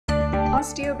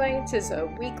OsteoBites is a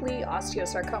weekly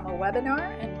osteosarcoma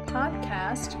webinar and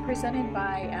podcast presented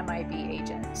by MIB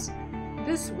Agents.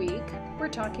 This week, we're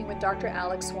talking with Dr.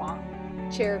 Alex Huang,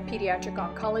 Chair of Pediatric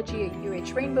Oncology at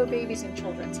UH Rainbow Babies and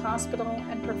Children's Hospital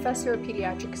and Professor of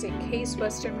Pediatrics at Case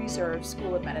Western Reserve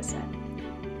School of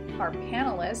Medicine. Our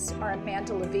panelists are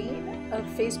Amanda Levine of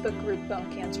Facebook group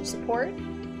Bone Cancer Support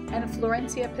and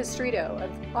Florencia Pistrito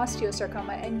of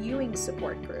Osteosarcoma and Ewing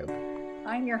Support Group.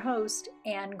 I'm your host,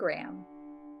 Anne Graham.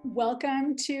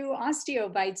 Welcome to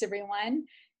OsteoBites, everyone.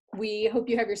 We hope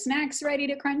you have your snacks ready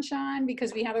to crunch on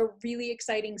because we have a really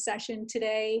exciting session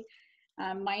today.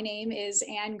 My name is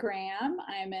Anne Graham.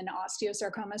 I'm an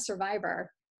osteosarcoma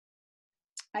survivor.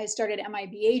 I started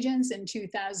MIB Agents in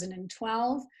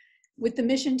 2012 with the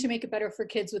mission to make it better for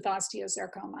kids with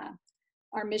osteosarcoma.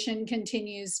 Our mission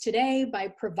continues today by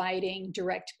providing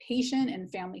direct patient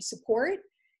and family support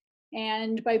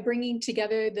and by bringing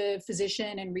together the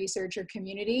physician and researcher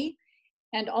community,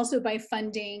 and also by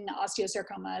funding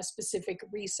osteosarcoma-specific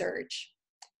research.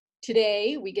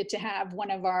 Today, we get to have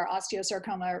one of our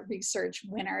osteosarcoma research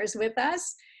winners with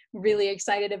us. Really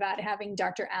excited about having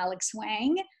Dr. Alex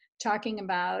Huang talking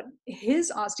about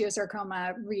his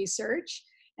osteosarcoma research.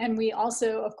 And we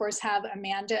also, of course, have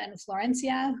Amanda and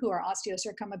Florencia, who are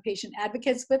osteosarcoma patient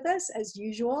advocates with us, as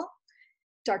usual.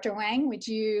 Dr. Huang, would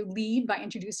you lead by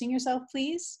introducing yourself,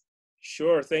 please?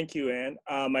 Sure, thank you, Anne.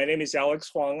 My name is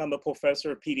Alex Huang. I'm a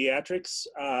professor of pediatrics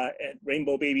at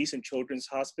Rainbow Babies and Children's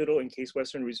Hospital in Case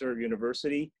Western Reserve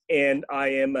University. And I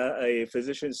am a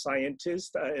physician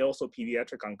scientist and also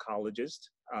pediatric oncologist.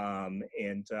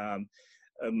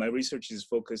 My research is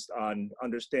focused on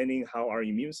understanding how our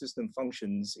immune system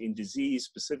functions in disease,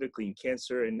 specifically in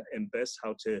cancer, and best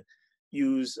how to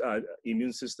use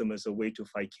immune system as a way to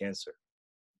fight cancer.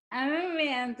 I'm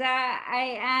Amanda.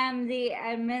 I am the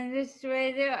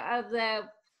administrator of the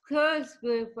closed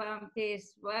group on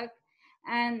Facebook,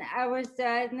 and I was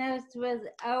diagnosed with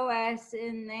OS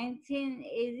in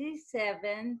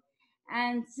 1987.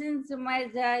 And since my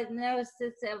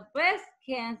diagnosis of breast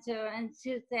cancer in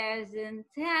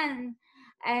 2010,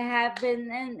 I have been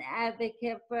an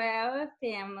advocate for our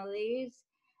families.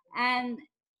 And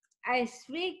I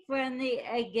speak friendly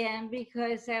again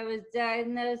because I was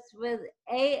diagnosed with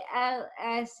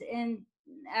ALS in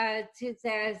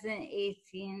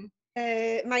 2018.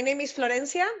 My name is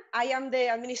Florencia. I am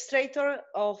the administrator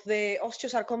of the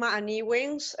Osteosarcoma and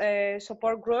Ewing's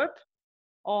support group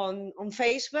on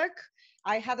Facebook.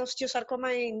 I had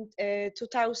osteosarcoma in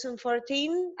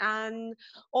 2014, and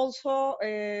also,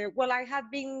 I had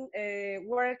been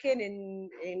working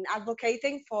in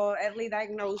advocating for early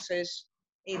diagnosis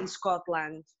in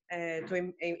Scotland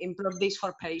to improve this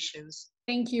for patients.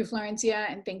 Thank you, Florencia,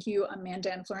 and thank you,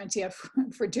 Amanda and Florencia,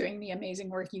 for doing the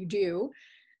amazing work you do.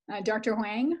 Dr.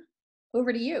 Huang,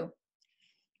 over to you.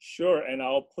 Sure, and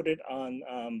I'll put it on,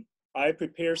 I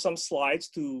prepared some slides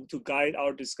to guide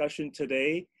our discussion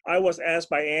today. I was asked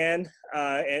by Anne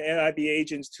and MIB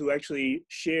Agents to actually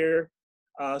share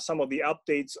some of the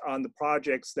updates on the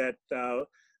projects that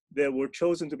were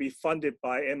chosen to be funded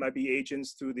by MIB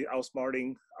Agents through the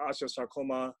Outsmarting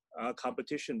Osteosarcoma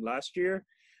competition last year.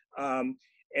 And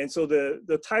so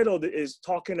the title is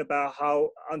talking about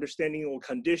how understanding or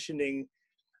conditioning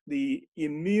the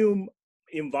immune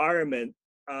environment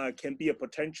can be a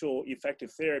potential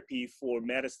effective therapy for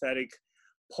metastatic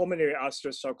pulmonary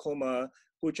osteosarcoma,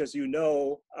 which, as you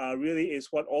know, really is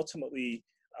what ultimately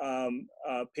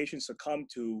patients succumb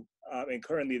to, and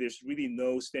currently there's really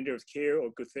no standard of care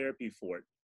or good therapy for it.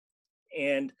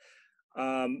 And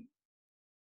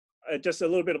just a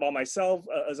little bit about myself.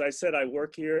 As I said, I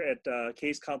work here at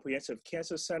Case Comprehensive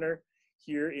Cancer Center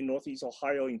here in Northeast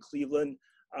Ohio in Cleveland.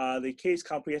 The Case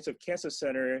Comprehensive Cancer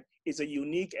Center is a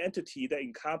unique entity that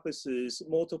encompasses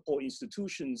multiple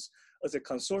institutions as a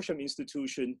consortium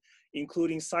institution,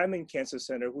 including Simon Cancer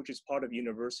Center, which is part of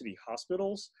university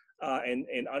hospitals,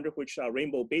 and under which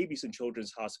Rainbow Babies and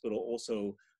Children's Hospital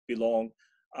also belong.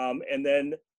 And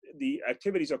then the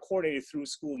activities are coordinated through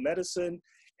school medicine,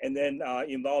 and then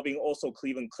involving also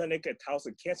Cleveland Clinic at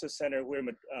Towson Cancer Center, where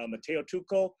Mateo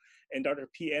Tuco and Dr.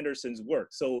 P. Anderson's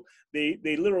work. So they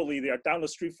are down the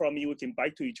street from me. We can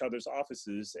bike to each other's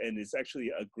offices, and it's actually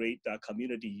a great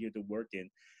community here to work in.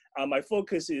 My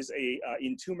focus is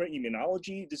in tumor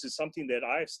immunology. This is something that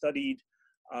I've studied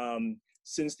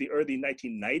since the early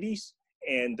 1990s.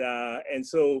 And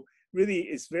so really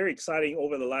it's very exciting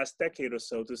over the last decade or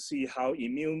so to see how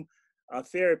immune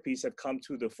therapies have come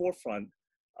to the forefront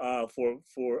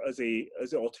as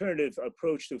an alternative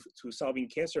approach to solving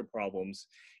cancer problems.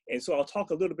 And so I'll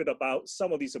talk a little bit about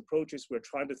some of these approaches we're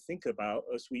trying to think about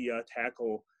as we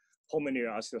tackle pulmonary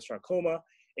osteosarcoma.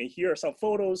 And here are some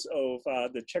photos of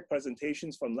the Czech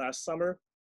presentations from last summer.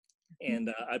 And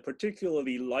I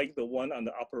particularly like the one on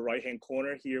the upper right-hand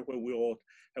corner here where we all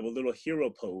have a little hero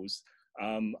pose.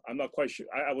 I'm not quite sure.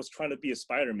 I was trying to be a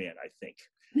Spider-Man, I think.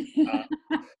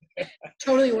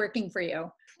 Totally working for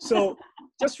you. So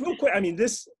just real quick, I mean,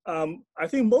 this, I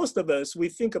think most of us, we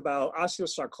think about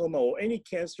osteosarcoma or any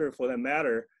cancer for that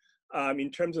matter,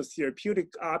 in terms of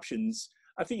therapeutic options.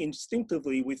 I think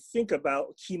instinctively we think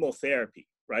about chemotherapy,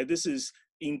 right? This is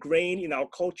ingrained in our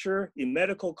culture, in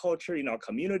medical culture, in our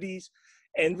communities.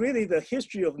 And really the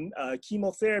history of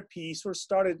chemotherapy sort of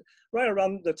started right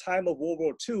around the time of World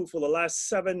War II for the last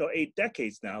 7 or 8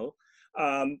 decades now,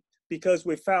 because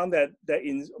we found that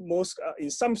in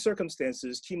some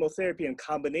circumstances, chemotherapy and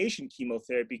combination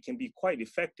chemotherapy can be quite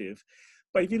effective.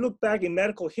 But if you look back in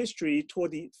medical history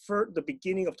toward the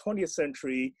beginning of 20th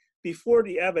century, before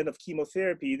the advent of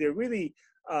chemotherapy, there really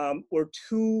were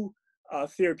two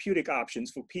therapeutic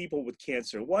options for people with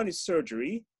cancer. One is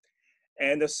surgery,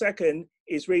 and the second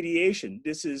is radiation.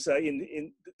 This is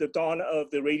in the dawn of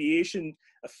the radiation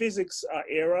physics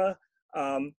era.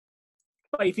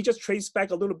 But if you just trace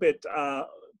back a little bit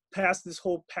past this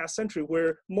whole past century,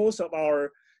 where most of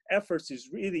our efforts is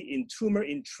really in tumor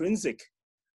intrinsic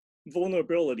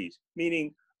vulnerabilities,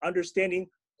 meaning understanding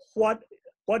what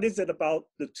is it about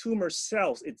the tumor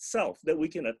cells itself that we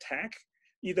can attack,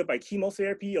 either by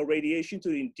chemotherapy or radiation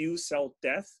to induce cell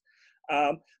death.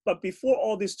 But before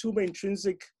all these tumor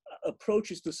intrinsic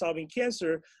approaches to solving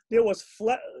cancer, there was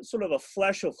sort of a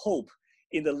flash of hope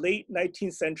in the late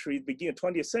 19th century, beginning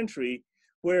of 20th century,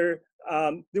 where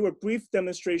there were brief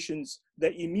demonstrations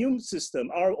that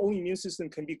our own immune system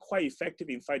can be quite effective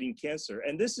in fighting cancer.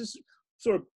 And this is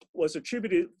sort of was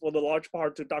attributed for the large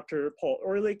part to Dr. Paul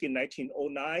Ehrlich in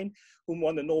 1909, who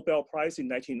won the Nobel Prize in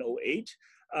 1908.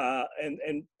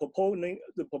 And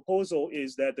the proposal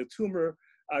is that the tumor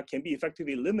can be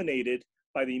effectively eliminated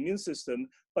by the immune system.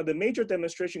 But the major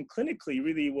demonstration clinically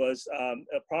really was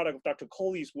a product of Dr.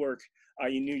 Coley's work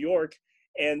in New York.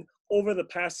 And over the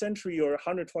past century or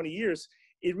 120 years,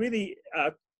 it really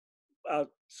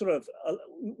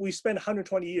we spent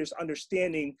 120 years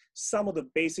understanding some of the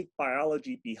basic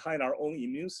biology behind our own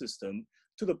immune system,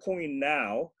 to the point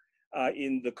now,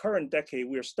 in the current decade,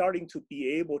 we're starting to be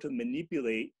able to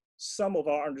manipulate some of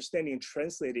our understanding and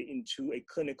translate it into a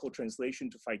clinical translation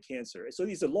to fight cancer. So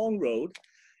it's a long road.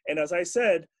 And as I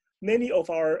said, many of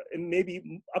our, and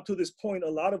maybe up to this point, a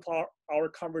lot of our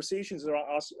conversations around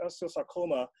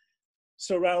osteosarcoma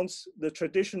surrounds the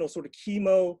traditional sort of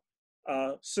chemo,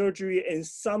 surgery, and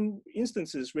some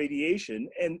instances radiation.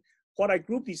 And what I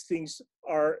group these things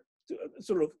are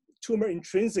sort of tumor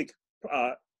intrinsic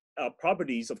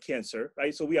properties of cancer,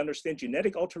 right? So we understand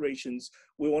genetic alterations.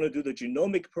 We want to do the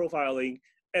genomic profiling,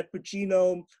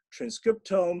 epigenome,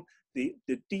 transcriptome, the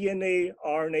DNA,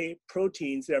 RNA,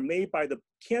 proteins that are made by the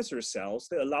cancer cells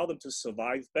that allow them to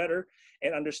survive better,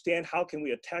 and understand how can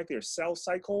we attack their cell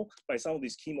cycle by some of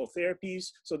these chemotherapies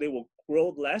so they will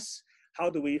grow less. How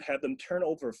do we have them turn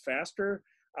over faster?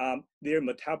 Their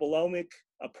metabolomic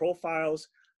profiles.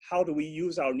 How do we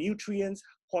use our nutrients?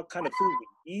 What kind of food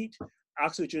we eat?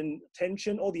 Oxygen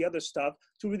tension, all the other stuff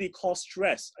to really cause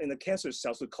stress in the cancer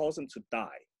cells to cause them to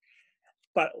die.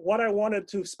 But what I wanted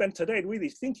to spend today really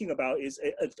thinking about is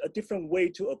a different way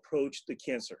to approach the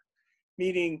cancer.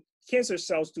 Meaning cancer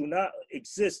cells do not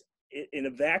exist in a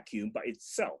vacuum by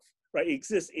itself, right? It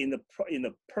exists in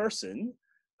the person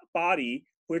body,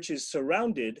 which is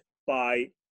surrounded by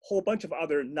a whole bunch of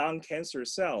other non-cancer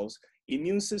cells,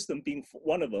 immune system being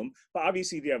one of them. But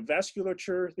obviously there are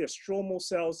vasculature, there are stromal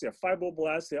cells, there are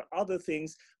fibroblasts, there are other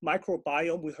things,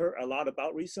 microbiome we heard a lot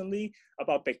about recently,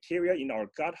 about bacteria in our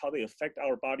gut, how they affect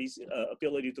our body's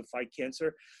ability to fight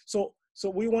cancer. So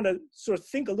we want to sort of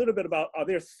think a little bit about, are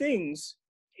there things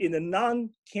in a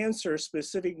non-cancer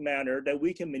specific manner that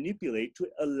we can manipulate to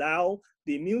allow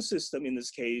the immune system, in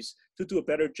this case, to do a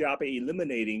better job at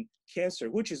eliminating cancer,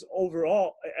 which is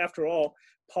overall, after all,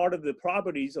 part of the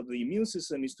properties of the immune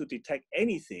system is to detect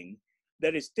anything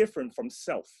that is different from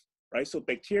self, right? So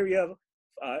bacteria,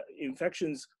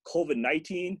 infections,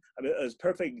 COVID-19, I mean, as a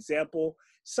perfect example,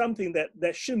 something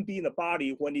that shouldn't be in the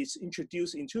body. When it's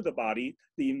introduced into the body,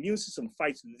 the immune system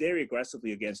fights very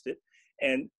aggressively against it.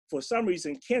 And for some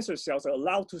reason, cancer cells are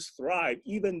allowed to thrive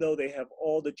even though they have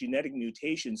all the genetic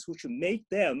mutations, which make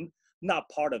them not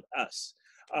part of us.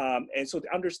 And so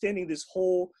understanding this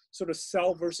whole sort of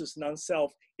self versus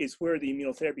non-self is where the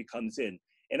immunotherapy comes in.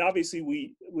 And obviously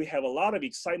we have a lot of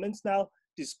excitement now,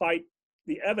 despite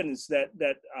the evidence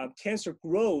that cancer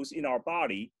grows in our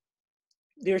body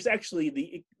there's actually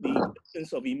the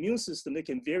instance of immune system that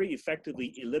can very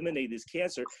effectively eliminate this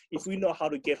cancer if we know how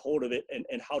to get hold of it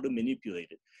and how to manipulate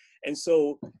it. And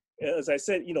so, as I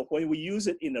said, when we use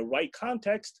it in the right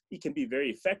context, it can be very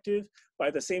effective. But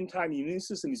at the same time, the immune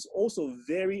system is also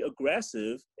very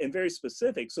aggressive and very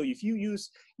specific. So if you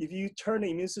turn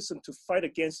the immune system to fight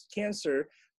against cancer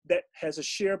that has a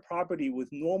shared property with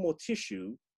normal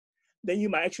tissue, then you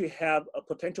might actually have a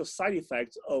potential side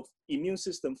effect of immune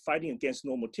system fighting against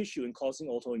normal tissue and causing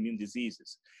autoimmune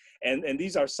diseases. And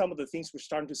these are some of the things we're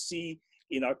starting to see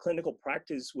in our clinical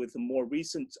practice with the more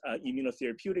recent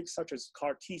immunotherapeutics, such as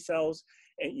CAR T cells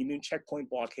and immune checkpoint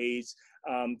blockades,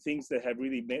 things that have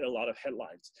really made a lot of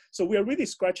headlines. So we are really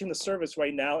scratching the surface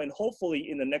right now, and hopefully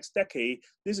in the next decade,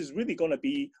 this is really going to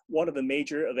be one of the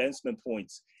major advancement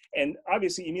points. And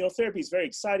obviously immunotherapy is very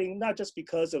exciting, not just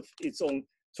because of its own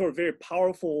sort of very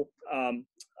powerful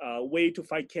way to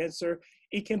fight cancer.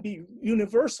 It can be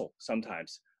universal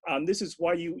sometimes. This is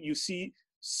why you see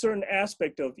certain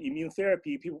aspect of immune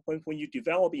therapy, when you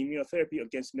develop immunotherapy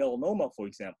against melanoma, for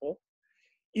example,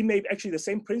 it may actually the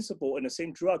same principle and the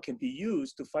same drug can be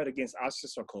used to fight against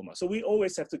osteosarcoma. So we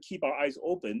always have to keep our eyes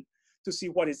open to see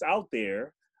what is out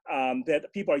there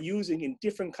that people are using in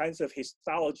different kinds of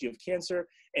histology of cancer,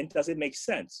 and does it make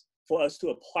sense for us to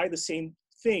apply the same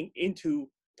thing into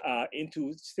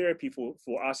therapy for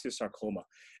osteosarcoma.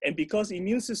 And because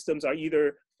immune systems are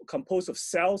either composed of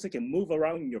cells that can move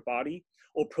around in your body,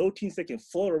 or proteins that can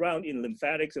float around in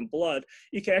lymphatics and blood,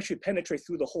 it can actually penetrate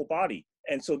through the whole body.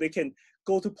 And so they can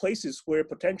go to places where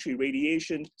potentially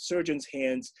radiation, surgeons'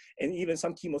 hands, and even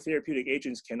some chemotherapeutic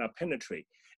agents cannot penetrate.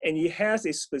 And it has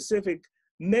a specific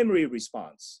memory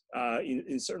response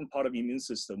in certain part of the immune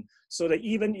system, so that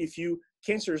even if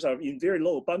cancers are in very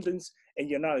low abundance and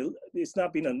it's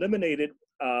not being eliminated,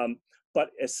 but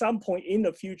at some point in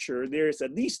the future, there is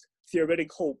at least theoretic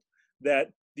hope that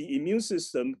the immune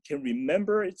system can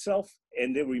remember itself,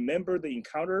 and they remember the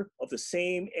encounter of the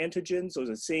same antigens or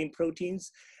the same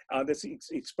proteins that's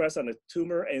expressed on a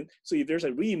tumor. And so if there's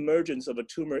a reemergence of a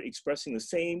tumor expressing the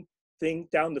same thing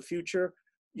down the future,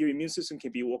 your immune system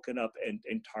can be woken up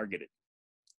and targeted.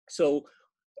 So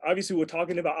obviously we're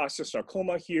talking about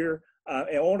osteosarcoma here,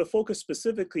 and I want to focus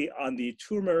specifically on the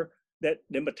tumor that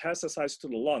metastasizes to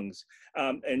the lungs.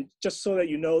 And just so that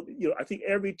I think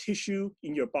every tissue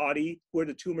in your body where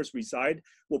the tumors reside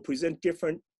will present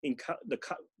different in the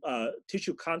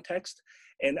tissue context.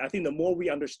 And I think the more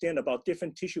we understand about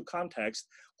different tissue context,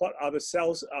 what are the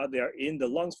cells are there in the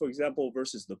lungs, for example,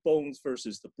 versus the bones,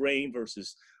 versus the brain,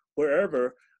 versus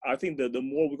wherever, I think the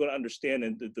more we're going to understand,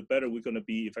 and the better we're going to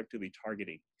be effectively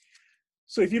targeting.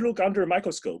 So if you look under a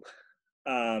microscope,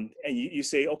 and you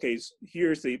say, okay,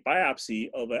 here's the biopsy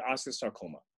of an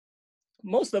osteosarcoma.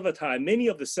 Most of the time, many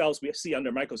of the cells we see under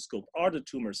a microscope are the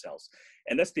tumor cells.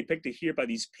 And that's depicted here by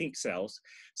these pink cells.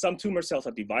 Some tumor cells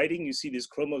are dividing. You see this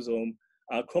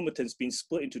chromatins being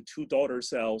split into two daughter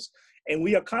cells. And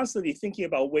we are constantly thinking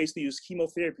about ways to use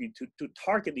chemotherapy to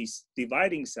target these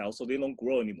dividing cells so they don't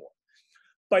grow anymore.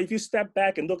 But if you step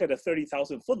back and look at the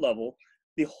 30,000-foot level,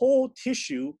 the whole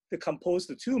tissue that composes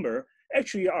the tumor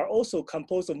actually are also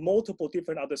composed of multiple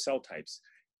different other cell types,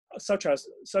 such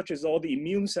as all the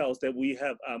immune cells that we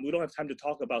have. We don't have time to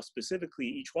talk about specifically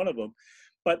each one of them,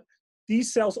 but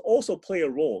these cells also play a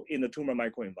role in the tumor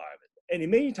microenvironment. And in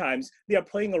many times, they are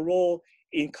playing a role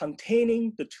in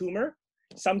containing the tumor.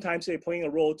 Sometimes they're playing a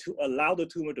role to allow the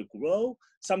tumor to grow.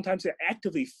 Sometimes they're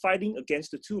actively fighting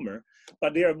against the tumor,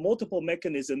 but there are multiple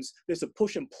mechanisms. There's a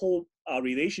push and pull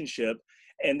relationship,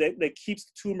 and that keeps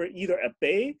the tumor either at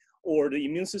bay, or the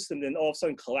immune system then all of a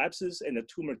sudden collapses and the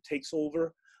tumor takes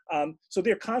over. So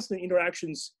there are constant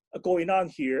interactions going on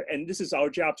here, and this is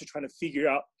our job to try to figure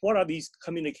out what are these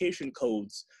communication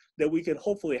codes that we can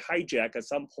hopefully hijack at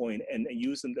some point and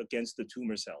use them against the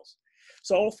tumor cells.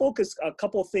 So I'll focus a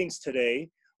couple of things today.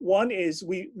 One is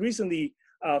we recently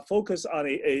focused on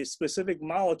a specific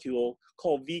molecule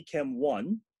called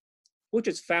VCAM1, which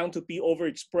is found to be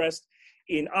overexpressed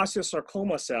in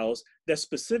osteosarcoma cells that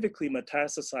specifically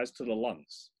metastasize to the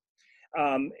lungs.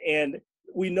 And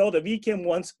we know that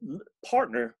VCAM1's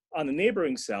partner on the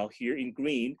neighboring cell here in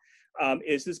green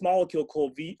is this molecule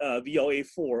called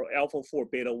VLA4, or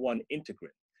alpha-4 beta-1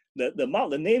 integrin.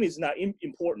 The name is not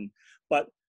important, but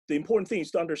the important thing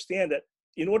is to understand that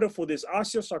in order for this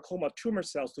osteosarcoma tumor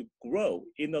cells to grow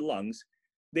in the lungs,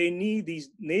 they need these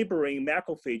neighboring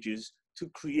macrophages to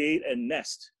create a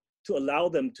nest to allow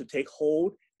them to take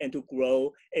hold and to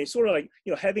grow. And it's sort of like,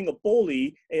 you know, having a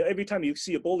bully, and every time you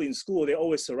see a bully in school, they're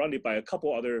always surrounded by a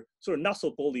couple other sort of not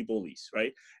so bullies,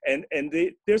 right? And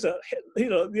there's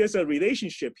a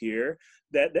relationship here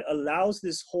that allows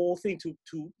this whole thing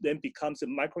to then becomes a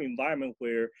microenvironment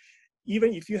where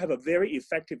even if you have a very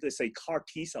effective, let's say, CAR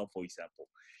T cell, for example,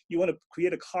 you want to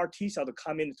create a CAR T cell to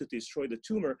come in to destroy the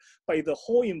tumor, but if the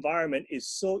whole environment is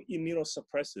so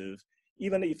immunosuppressive,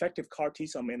 even the effective CAR T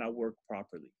cell may not work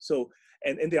properly. So,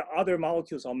 and there are other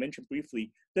molecules I'll mention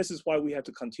briefly. This is why we have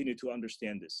to continue to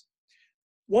understand this.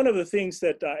 One of the things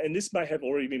that, and this might have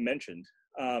already been mentioned,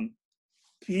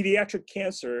 pediatric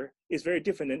cancer is very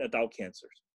different than adult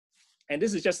cancers. And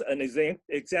this is just an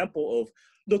example of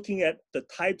looking at the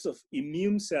types of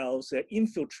immune cells that are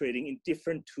infiltrating in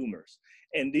different tumors.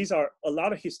 And these are a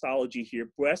lot of histology here.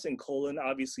 Breast and colon,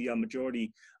 obviously, a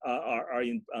majority are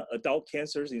in adult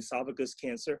cancers, esophagus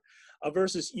cancer,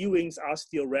 versus Ewing's,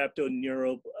 osteorhabdo,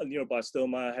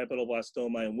 neuroblastoma,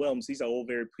 hepatoblastoma, and Wilms. These are all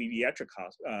very pediatric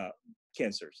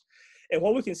cancers. And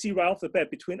what we can see right off the bat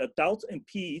between adults and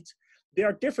peds, there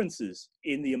are differences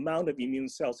in the amount of immune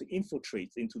cells that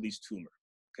infiltrates into these tumors.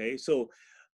 Okay, so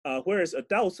whereas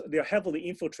adults, they're heavily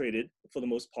infiltrated for the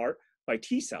most part by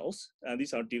T cells.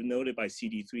 These are denoted by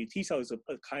CD3. T cell is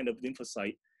a kind of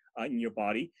lymphocyte in your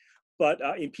body. But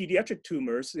in pediatric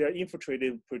tumors, they are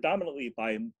infiltrated predominantly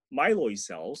by myeloid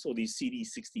cells, so these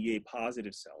CD68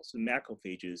 positive cells, the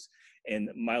macrophages and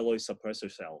myeloid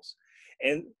suppressor cells.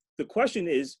 And the question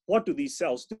is, what do these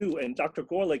cells do? And Dr.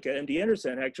 Gorlick and MD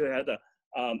Anderson actually had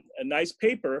a nice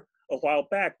paper a while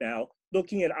back now,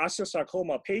 looking at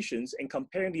osteosarcoma patients and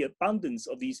comparing the abundance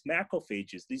of these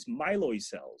macrophages, these myeloid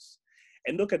cells,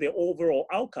 and look at the overall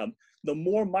outcome. The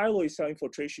more myeloid cell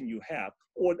infiltration you have,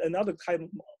 or another type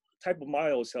of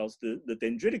myeloid cells, the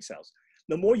dendritic cells,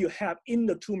 the more you have in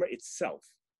the tumor itself,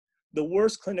 the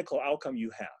worse clinical outcome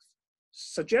you have,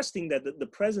 suggesting that the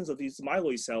presence of these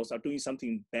myeloid cells are doing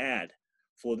something bad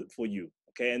for you,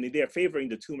 okay? And they are favoring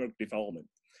the tumor development.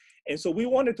 And so we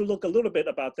wanted to look a little bit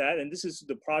about that, and this is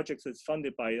the project that's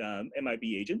funded by MIB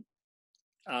Agent.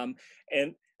 And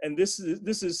this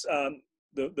is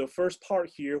the first part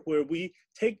here, where we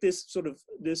take this sort of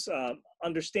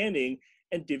understanding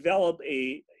and develop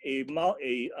a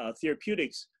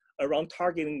therapeutics around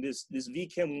targeting this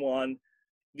VCAM1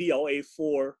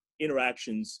 VLA4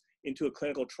 interactions into a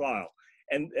clinical trial.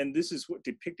 And this is what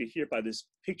depicted here by this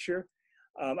picture.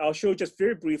 I'll show just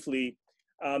very briefly.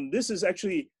 This is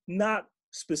actually not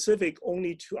specific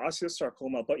only to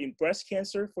osteosarcoma, but in breast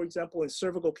cancer, for example, in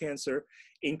cervical cancer,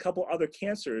 in a couple other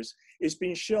cancers, it's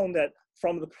been shown that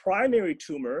from the primary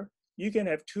tumor, you can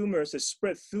have tumors that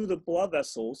spread through the blood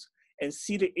vessels and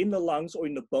seated in the lungs or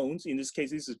in the bones. In this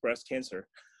case, this is breast cancer.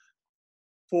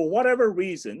 For whatever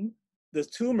reason, the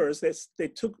tumors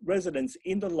that took residence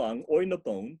in the lung or in the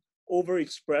bone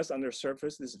overexpress on their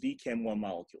surface this VCAM1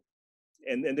 molecule.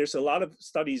 And there's a lot of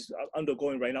studies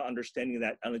undergoing right now understanding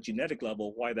that on a genetic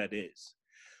level, why that is.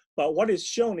 But what is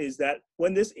shown is that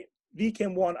when this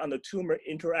VCAM1 on the tumor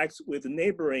interacts with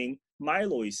neighboring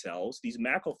myeloid cells, these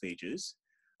macrophages,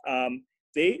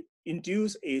 they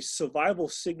induce a survival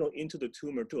signal into the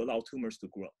tumor to allow tumors to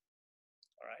grow,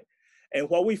 all right? And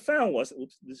what we found was,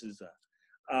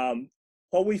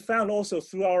 what we found also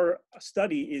through our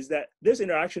study is that this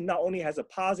interaction not only has a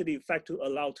positive effect to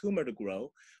allow tumor to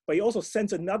grow, but it also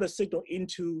sends another signal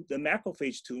into the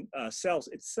macrophage cells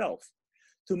itself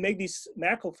to make these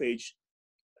macrophage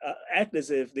act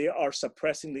as if they are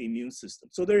suppressing the immune system.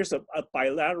 So there's a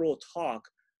bilateral talk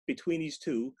between these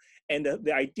two. And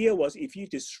the idea was, if you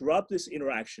disrupt this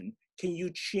interaction, can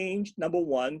you change, number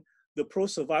one, the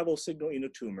pro-survival signal in the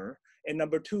tumor, and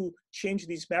number two, change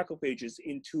these macrophages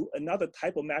into another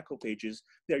type of macrophages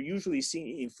that are usually seen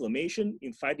in inflammation,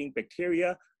 in fighting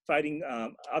bacteria, fighting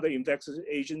other infectious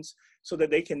agents, so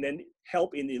that they can then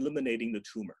help in eliminating the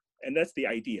tumor. And that's the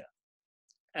idea.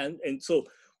 And so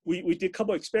we did a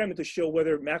couple of experiments to show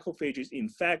whether macrophages in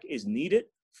fact is needed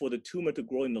for the tumor to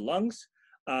grow in the lungs.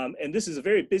 And this is a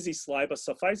very busy slide, but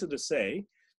suffice it to say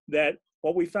that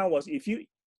what we found was, if you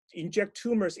inject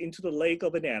tumors into the leg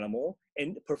of an animal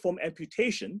and perform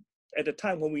amputation at the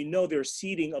time when we know there's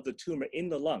seeding of the tumor in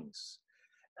the lungs.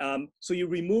 So you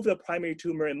remove the primary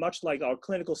tumor, and much like our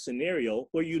clinical scenario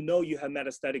where you know you have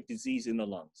metastatic disease in the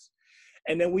lungs.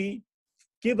 And then we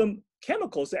give them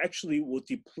chemicals that actually will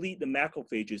deplete the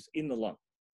macrophages in the lung.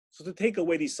 So to take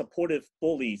away these supportive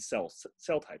bully cell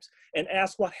types, and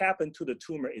ask what happened to the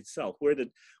tumor itself, where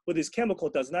this chemical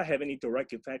does not have any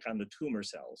direct effect on the tumor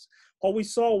cells. What we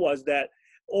saw was that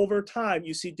over time,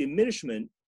 you see diminishment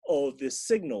of the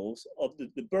signals of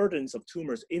the burdens of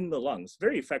tumors in the lungs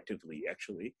very effectively,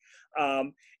 actually.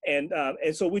 And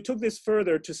so we took this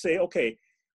further to say, okay,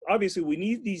 obviously we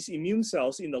need these immune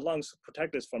cells in the lungs to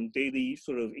protect us from daily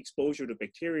sort of exposure to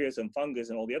bacteria and fungus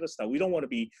and all the other stuff. We don't want to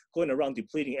be going around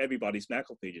depleting everybody's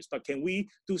macrophages, but can we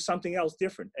do something else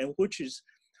different? And which is,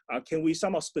 can we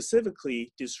somehow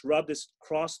specifically disrupt this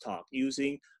crosstalk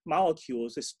using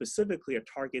molecules that specifically are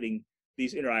targeting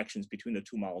these interactions between the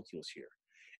two molecules here?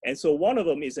 And so one of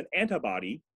them is an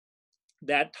antibody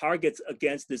that targets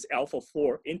against this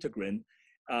alpha-4 integrin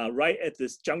right at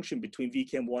this junction between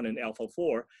VCAM1 and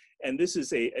alpha-4. And this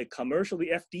is a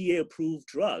commercially FDA-approved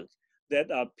drug that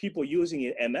people using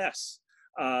in MS,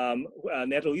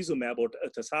 natalizumab or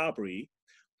tasabri,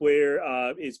 where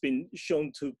it's been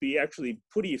shown to be actually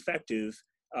pretty effective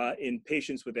in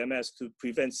patients with MS to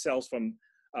prevent cells from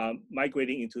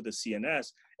migrating into the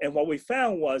CNS. And what we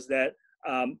found was that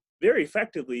very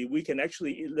effectively, we can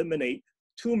actually eliminate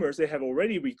tumors that have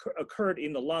already occurred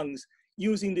in the lungs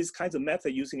using these kinds of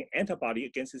method, using antibody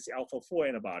against this alpha-4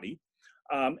 antibody,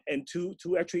 and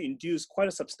to actually induce quite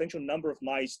a substantial number of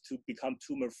mice to become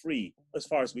tumor-free, as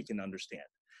far as we can understand.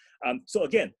 So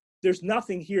again, there's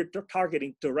nothing here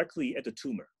targeting directly at the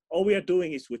tumor. All we are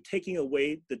doing is we're taking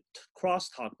away the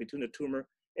crosstalk between the tumor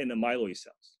and the myeloid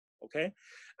cells, okay?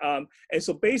 And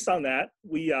so based on that,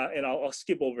 we, and I'll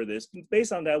skip over this,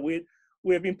 based on that, we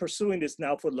have been pursuing this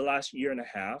now for the last year and a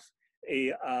half,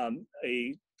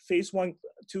 a phase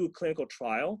 1/2 clinical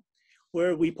trial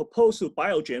where we propose to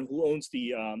Biogen, who owns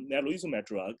the natalizumab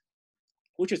drug,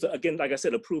 which is, again, like I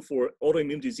said, approved for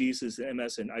autoimmune diseases,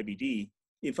 MS and IBD,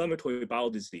 inflammatory bowel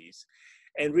disease,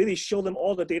 and really show them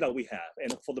all the data we have.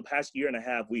 And for the past year and a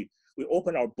half, we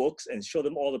open our books and show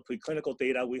them all the preclinical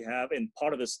data we have. And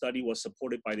part of the study was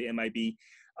supported by the MIB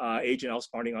Agents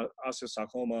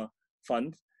Osteosarcoma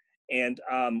Fund. And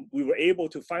we were able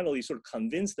to finally sort of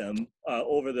convince them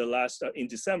over the last, in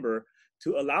December,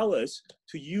 to allow us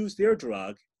to use their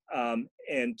drug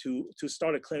and to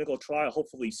start a clinical trial,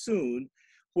 hopefully soon,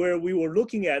 where we were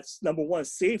looking at, number one,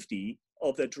 safety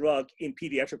of the drug in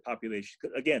pediatric population.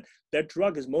 Again, that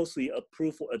drug is mostly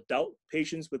approved for adult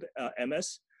patients with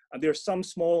MS. There's some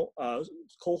small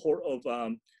cohort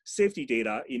of safety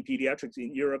data in pediatrics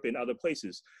in Europe and other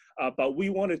places. But we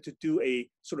wanted to do a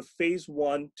sort of phase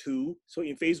 1/2. So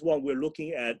in phase 1, we're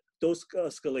looking at dose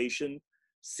escalation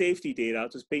safety data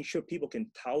to make sure people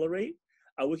can tolerate.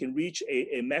 We can reach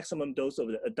a maximum dose of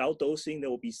the adult dosing that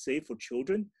will be safe for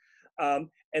children.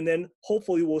 And then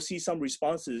hopefully we'll see some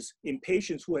responses in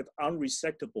patients who have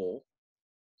unresectable.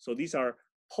 So these are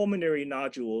pulmonary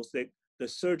nodules that the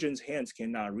surgeon's hands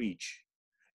cannot reach,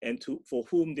 and for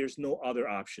whom there's no other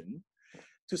option,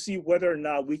 to see whether or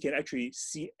not we can actually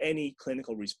see any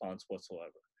clinical response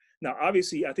whatsoever. Now,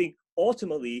 obviously, I think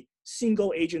ultimately,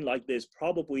 single agent like this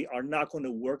probably are not going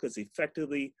to work as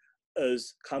effectively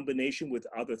as combination with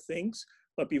other things.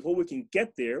 But before we can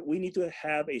get there, we need to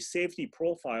have a safety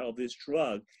profile of this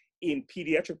drug in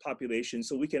pediatric population,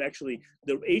 so we can actually,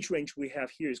 the age range we have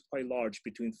here is quite large,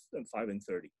 between 5 and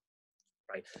 30.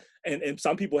 Right? And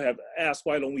some people have asked,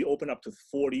 why don't we open up to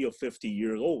 40 or 50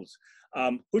 years old,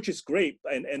 which is great.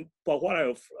 But what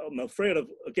I'm afraid of,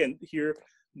 again, here,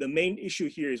 the main issue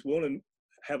here is we want to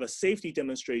have a safety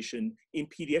demonstration in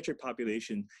pediatric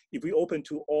population. If we open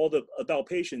to all the adult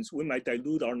patients, we might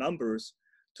dilute our numbers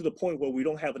to the point where we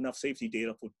don't have enough safety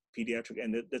data for pediatric,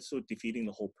 and that's sort of defeating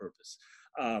the whole purpose.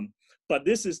 But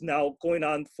this is now going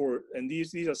on for, and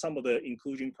these are some of the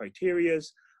inclusion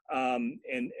criterias.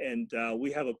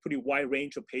 We have a pretty wide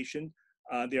range of patients.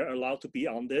 They're allowed to be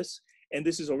on this. And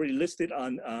this is already listed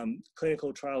on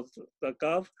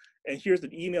clinicaltrials.gov. And here's the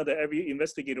email that every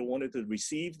investigator wanted to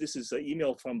receive. This is an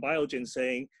email from Biogen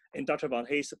saying, and Dr. Van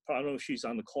Hayes, I don't know if she's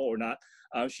on the call or not,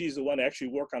 she's the one that actually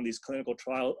worked on this clinical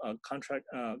trial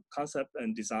concept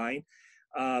and design.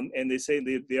 And they say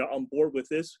they are on board with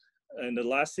this. And the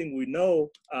last thing we know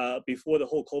before the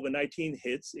whole COVID-19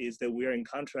 hits is that we are in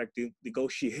contract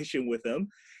negotiation with them.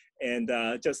 And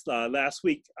just last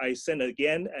week, I sent it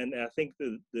again, and I think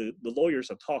the lawyers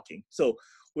are talking. So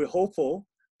we're hopeful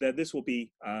that this will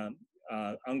be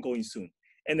ongoing soon.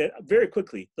 And then very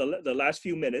quickly, the last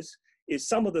few minutes is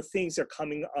some of the things that are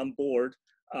coming on board.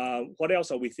 What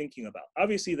else are we thinking about?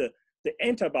 Obviously, the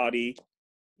antibody,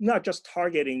 not just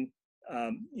targeting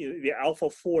the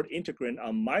alpha-4 integrin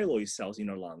on myeloid cells in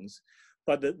our lungs,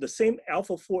 but the same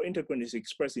alpha-4 integrin is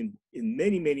expressed in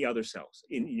many, many other cells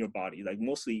in your body, like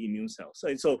mostly immune cells.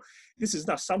 And so this is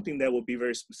not something that will be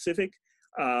very specific.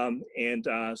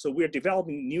 So we're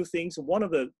developing new things. One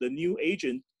of the new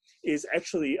agent is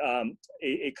actually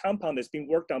a compound that's being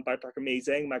worked on by Dr. Mei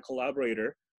Zhang, my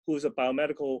collaborator, who is a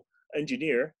biomedical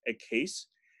engineer at Case.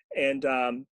 And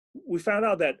we found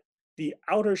out that the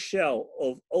outer shell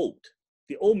of oat,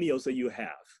 the oatmeals that you have,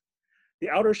 the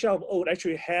outer shell of oat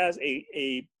actually has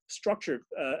a structure,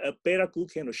 a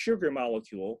beta-glucan or sugar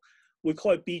molecule. We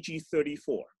call it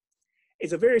BG34.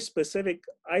 It's a very specific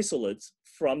isolate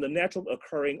from the natural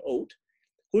occurring oat,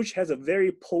 which has a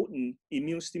very potent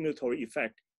immune stimulatory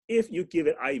effect if you give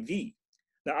it IV.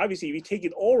 Now, obviously, if you take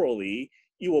it orally,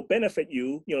 it will benefit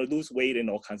you, lose weight and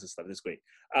all kinds of stuff. That's great.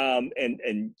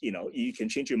 And you can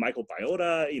change your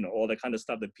microbiota, all that kind of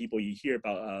stuff that people you hear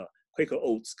about Quaker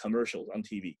Oats commercials on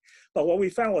TV. But what we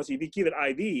found was if you give it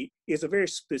IV, it's a very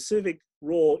specific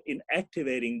role in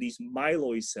activating these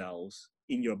myeloid cells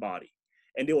in your body.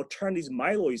 And they will turn these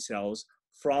myeloid cells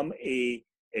from a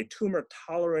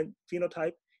tumor-tolerant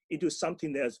phenotype into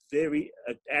something that's very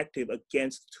active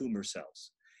against tumor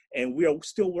cells. And we are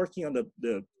still working on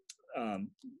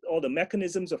all the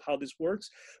mechanisms of how this works,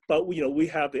 but we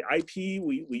have the IP.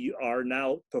 We are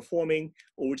now performing,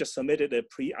 or we just submitted a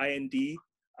pre-IND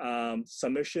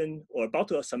submission, or about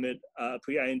to submit a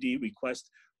pre-IND request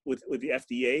with the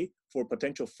FDA for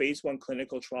potential phase 1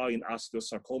 clinical trial in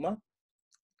osteosarcoma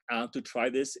to try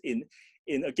this in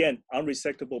again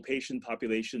unresectable patient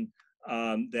population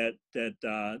that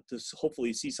to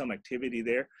hopefully see some activity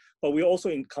there. But we're also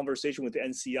in conversation with the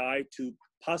NCI to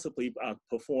possibly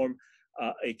perform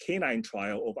a canine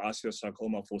trial of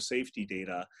osteosarcoma for safety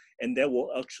data, and that will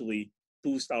actually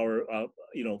boost our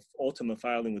ultimate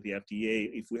filing with the FDA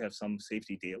if we have some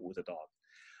safety data with the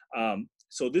dog.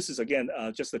 So this is again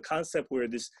just the concept where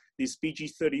this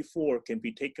BG34 can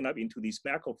be taken up into these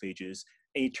macrophages,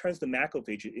 and it turns the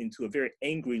macrophage into a very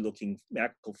angry-looking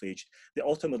macrophage that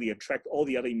ultimately attract all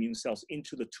the other immune cells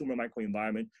into the tumor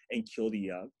microenvironment and kill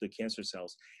the cancer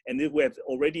cells. And then we have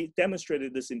already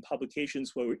demonstrated this in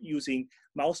publications where we're using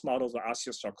mouse models of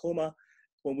osteosarcoma.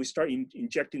 When we start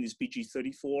injecting this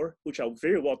BG34, which are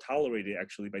very well tolerated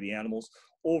actually by the animals,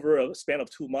 over a span of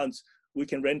 2 months, we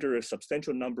can render a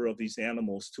substantial number of these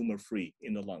animals tumor-free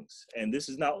in the lungs. And this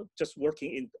is not just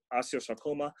working in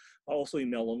osteosarcoma, but also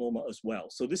in melanoma as well.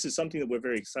 So this is something that we're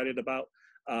very excited about,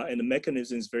 and the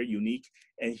mechanism is very unique.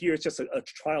 And here's just a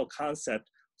trial concept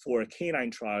for a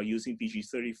canine trial using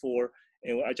BG34.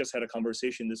 And I just had a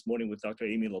conversation this morning with Dr.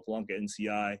 Amy LeBlanc at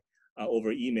NCI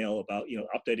over email about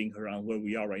updating her on where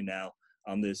we are right now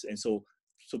on this. And so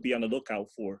be on the lookout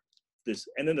for this.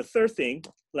 And then the third thing,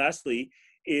 lastly,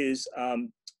 is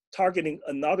targeting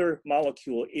another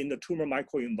molecule in the tumor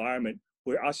microenvironment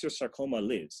where osteosarcoma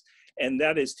lives, and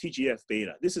that is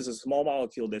TGF-beta. This is a small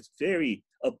molecule that's very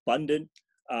abundant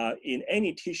in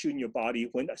any tissue in your body,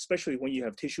 especially when you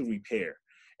have tissue repair.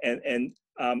 And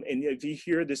if you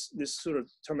hear this sort of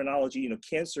terminology,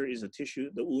 cancer is a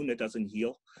tissue, the wound that doesn't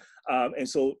heal. And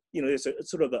so, it's a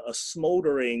sort of a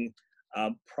smoldering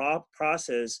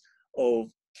process of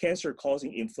cancer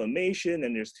causing inflammation,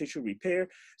 and there's tissue repair.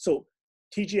 So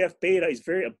TGF-beta is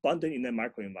very abundant in that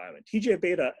microenvironment.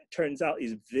 TGF-beta turns out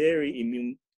is very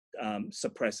immune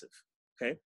suppressive,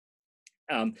 okay?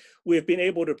 We've been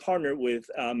able to partner with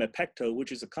Metastatic,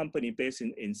 which is a company based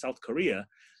in South Korea.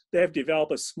 They have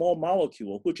developed a small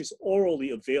molecule which is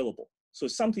orally available. So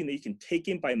it's something that you can take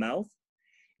in by mouth.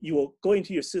 You will go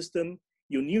into your system,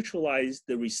 you neutralize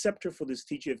the receptor for this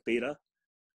TGF-beta,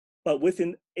 but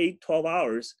within 8-12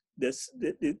 hours,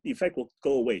 the effect will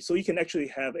go away. So you can actually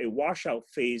have a washout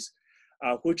phase,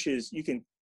 which is you can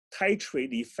titrate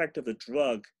the effect of the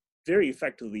drug very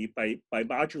effectively by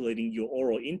modulating your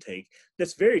oral intake.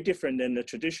 That's very different than the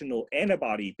traditional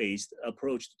antibody-based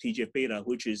approach to TGF-beta,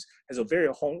 which has a very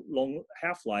long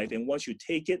half-life. And once you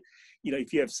take it,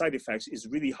 if you have side effects, it's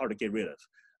really hard to get rid of.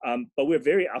 But we're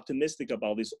very optimistic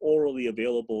about this orally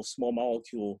available small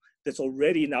molecule that's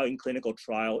already now in clinical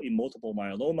trial in multiple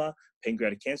myeloma,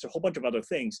 pancreatic cancer, a whole bunch of other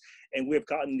things. And we've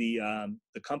gotten the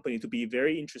company to be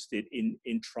very interested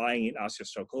in trying in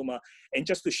osteosarcoma. And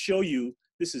just to show you,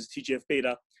 this is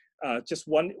TGF-beta, just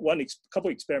couple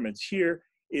experiments. Here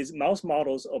is mouse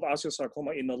models of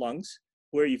osteosarcoma in the lungs,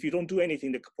 where if you don't do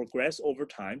anything, they progress over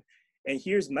time. And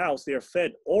here's mouse, they're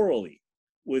fed orally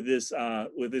with this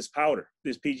powder,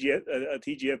 this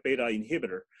TGF-beta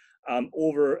inhibitor,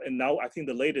 and now I think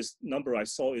the latest number I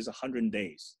saw is 100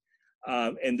 days.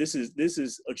 And this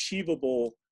is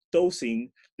achievable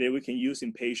dosing that we can use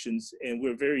in patients, and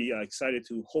we're very excited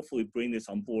to hopefully bring this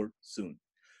on board soon.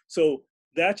 So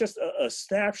that's just a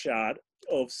snapshot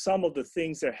of some of the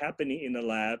things that are happening in the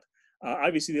lab.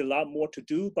 Obviously, there's a lot more to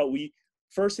do, but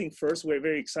first thing first, we're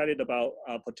very excited about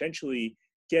potentially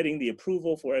getting the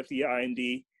approval for FDA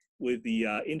IND with the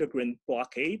integrin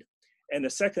blockade. And the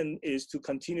second is to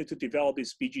continue to develop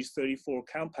this BG34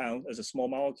 compound as a small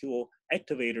molecule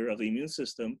activator of the immune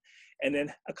system, and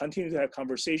then continue to have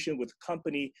conversation with the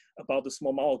company about the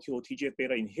small molecule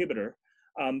TGF-beta inhibitor.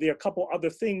 There are a couple other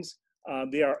things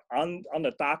they are on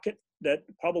the docket that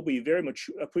probably very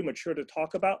premature to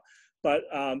talk about, but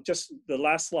just the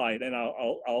last slide, and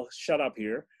I'll shut up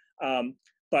here.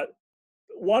 But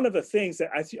one of the things that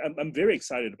I'm very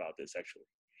excited about this actually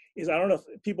is, I don't know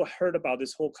if people heard about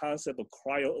this whole concept of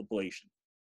cryoablation,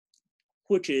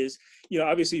 which is,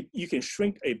 obviously you can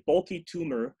shrink a bulky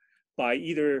tumor by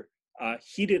either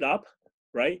heat it up,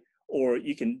 right? Or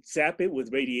you can zap it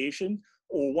with radiation.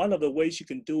 Or one of the ways you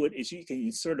can do it is you can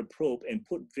insert a probe and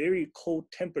put very cold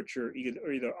temperature,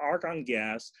 either argon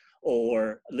gas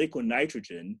or liquid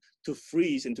nitrogen, to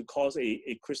freeze and to cause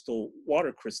a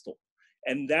water crystal.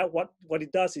 And that what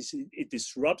it does is it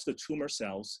disrupts the tumor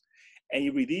cells, and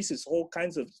it releases all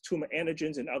kinds of tumor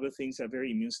antigens and other things that are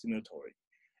very immune stimulatory.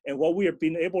 And what we have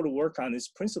been able to work on is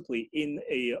principally in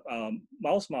a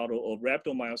mouse model of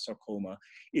rhabdomyosarcoma,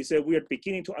 is that we are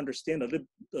beginning to understand a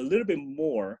little bit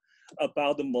more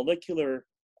about the molecular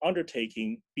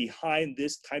undertaking behind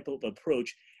this type of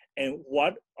approach and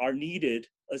what are needed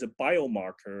as a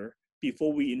biomarker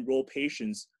before we enroll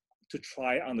patients to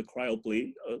try on the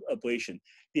cryoablation.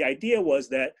 The idea was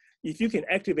that if you can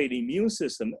activate the immune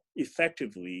system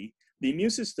effectively, the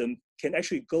immune system can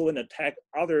actually go and attack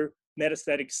other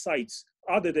metastatic sites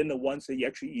other than the ones that you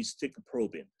actually stick a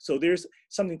probe in. So there's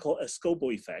something called a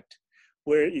scopo effect,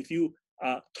 where if you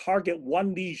target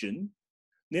one lesion,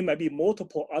 there might be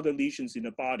multiple other lesions in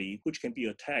the body which can be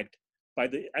attacked by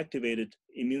the activated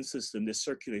immune system that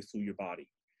circulates through your body,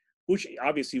 which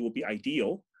obviously will be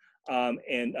ideal.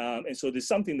 And so there's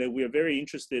something that we're very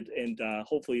interested in, and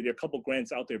hopefully there are a couple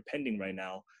grants out there pending right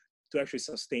now to actually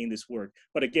sustain this work.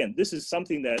 But again, this is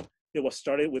something that it was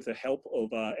started with the help of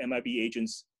MIB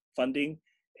Agents funding.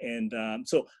 And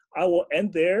so I will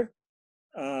end there.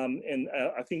 And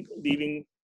I think leaving,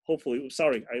 hopefully,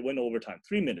 sorry, I went over time,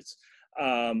 3 minutes.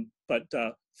 But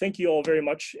thank you all very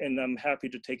much, and I'm happy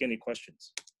to take any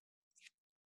questions.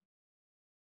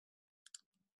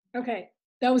 Okay,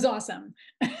 that was awesome.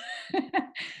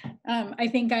 I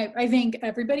think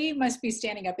everybody must be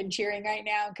standing up and cheering right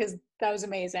now, because that was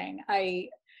amazing.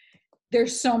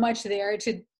 There's so much there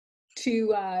to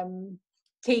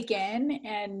take in,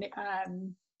 and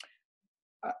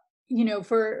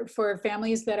for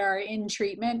families that are in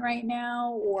treatment right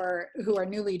now or who are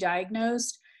newly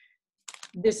diagnosed,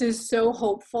 this is so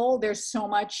hopeful. There's so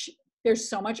much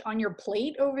on your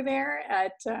plate over there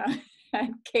at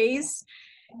Case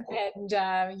and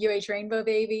UH Rainbow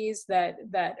Babies that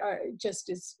are just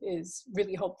is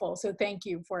really hopeful. So thank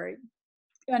you for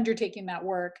undertaking that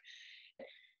work.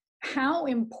 How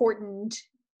important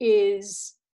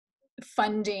is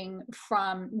funding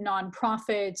from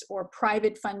nonprofits or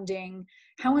private funding?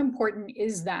 How important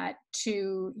is that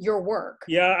to your work?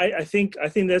 Yeah, I think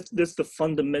that's the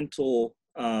fundamental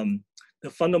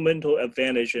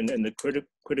advantage and the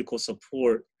critical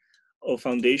support of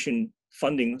foundation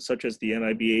funding, such as the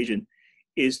MIB agent,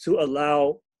 is to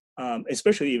allow,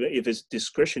 especially if it's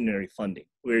discretionary funding,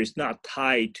 where it's not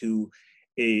tied to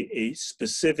a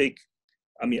specific.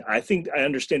 I mean, I think I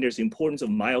understand there's the importance of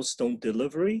milestone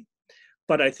delivery,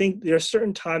 but I think there are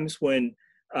certain times when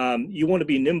you want to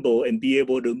be nimble and be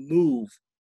able to move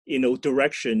in a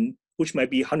direction which might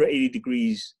be 180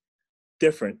 degrees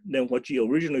different than what you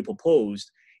originally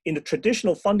proposed. In the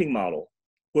traditional funding model,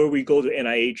 where we go to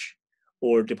NIH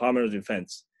or Department of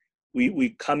Defense,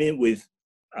 we come in with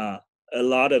a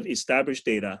lot of established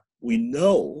data. We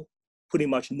pretty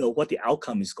much know what the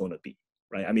outcome is going to be,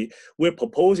 right? I mean, we're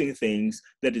proposing things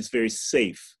that is very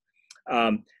safe.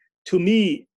 To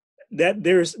me, that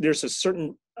there's a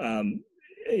certain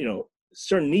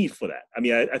certain need for that. I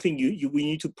mean, I think we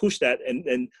need to push that,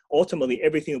 and ultimately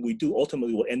everything that we do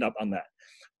ultimately will end up on that.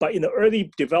 But in the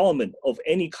early development of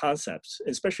any concepts,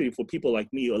 especially for people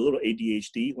like me, a little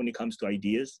ADHD when it comes to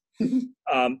ideas,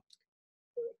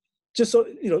 just so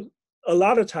a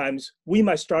lot of times we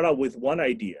might start out with one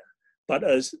idea, but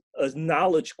as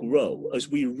knowledge grow, as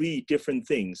we read different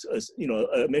things, as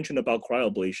I mentioned about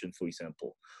cryoablation, for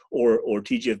example, or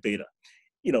TGF-beta,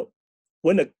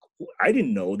 I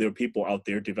didn't know there were people out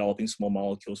there developing small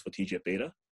molecules for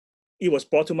TGF-beta. It was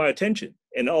brought to my attention,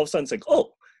 and all of a sudden it's like,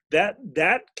 oh,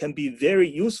 that can be very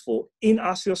useful in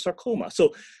osteosarcoma.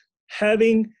 So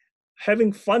having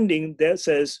funding that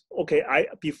says, okay,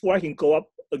 before I can go up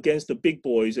against the big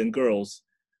boys and girls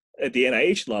at the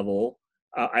NIH level,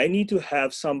 I need to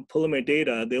have some preliminary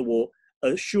data that will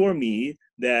assure me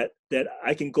that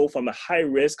I can go from a high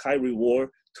risk, high reward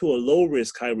to a low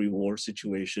risk, high reward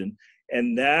situation.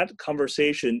 And that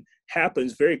conversation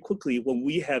happens very quickly when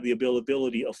we have the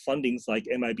availability of fundings like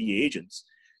MIB Agents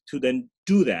to then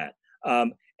do that.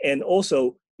 And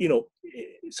also,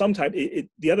 sometimes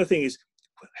the other thing is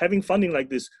having funding like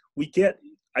this,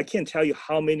 I can't tell you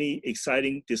how many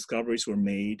exciting discoveries were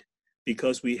made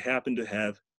because we happen to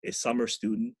have a summer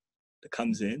student that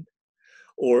comes in,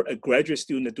 or a graduate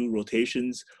student that do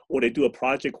rotations, or they do a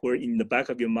project where in the back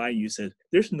of your mind you said,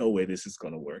 there's no way this is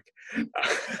going to work.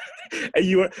 And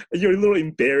you're a little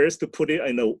embarrassed to put it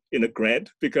in a grant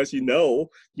because your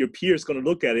peer's going to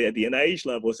look at it at the NIH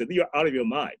level and say, you're out of your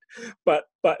mind. But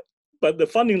the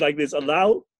funding like this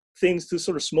allow things to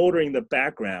sort of smolder in the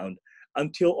background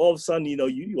until all of a sudden,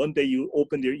 one day you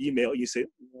open your email, you say,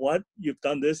 what, you've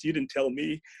done this, you didn't tell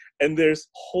me. And there's a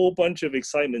whole bunch of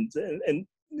excitement. And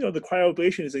the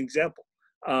cryoablation is an example.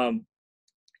 And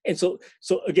so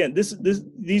again,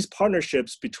 these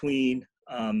partnerships between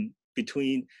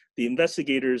the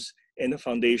investigators and the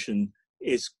foundation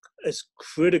is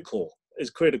critical.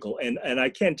 And I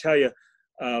can't tell you,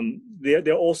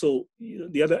 they're also,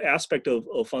 the other aspect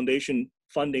of foundation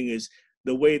funding is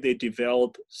the way they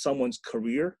develop someone's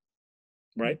career,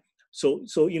 right? So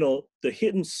the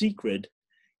hidden secret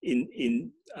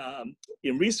in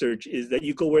research is that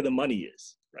you go where the money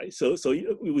is, right? So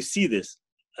we see this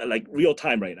like real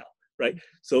time right now, right?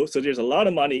 So there's a lot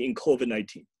of money in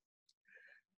COVID-19,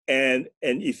 and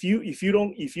if you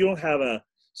don't have a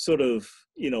sort of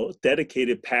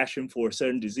dedicated passion for a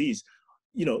certain disease,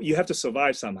 you have to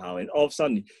survive somehow, and all of a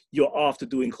sudden you're off to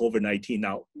doing COVID-19.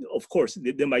 Now, of course,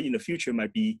 there might in the future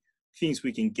might be things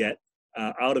we can get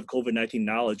out of COVID-19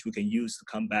 knowledge we can use to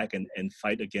come back and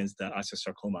fight against the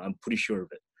osteosarcoma. I'm pretty sure of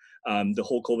it. The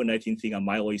whole COVID-19 thing on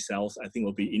myeloid cells, I think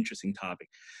will be an interesting topic.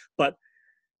 But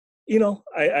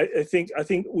I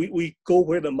think we go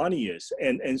where the money is,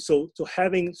 and so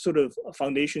having sort of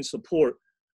foundation support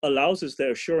allows us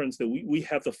the assurance that we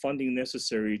have the funding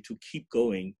necessary to keep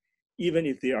going, even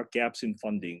if there are gaps in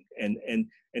funding. And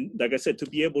like I said, to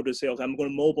be able to say, okay, I'm going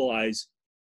to mobilize,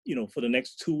 for the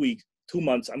next 2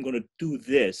 months, I'm going to do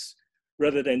this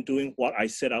rather than doing what I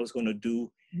said I was going to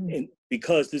do. And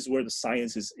because this is where the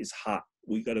science is hot,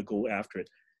 we got to go after it.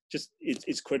 Just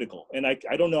it's critical. And I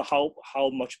don't know how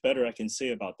much better I can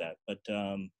say about that, but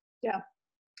yeah.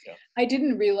 I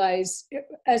didn't realize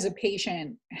as a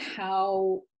patient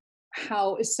how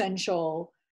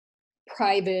essential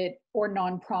private or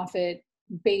nonprofit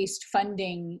based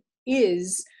funding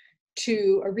is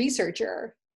to a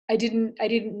researcher. I didn't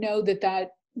know that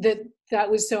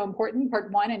was so important,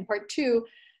 part one. And part two,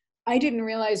 I didn't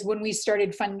realize when we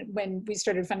started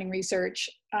funding research,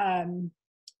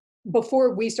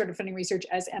 before we started funding research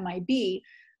as MIB,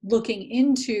 looking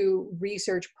into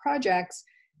research projects,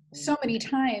 so many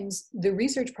times the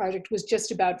research project was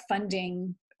just about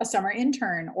funding a summer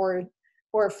intern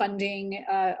or funding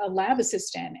a lab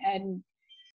assistant. And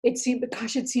it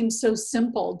seems so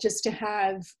simple just to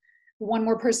have one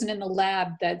more person in the lab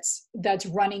that's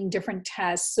running different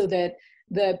tests so that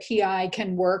the PI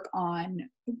can work on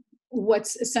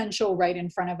what's essential right in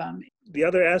front of them. The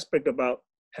other aspect about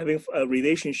having a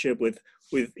relationship with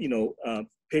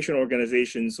patient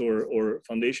organizations or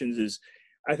foundations is,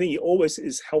 I think it always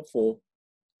is helpful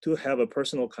to have a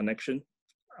personal connection.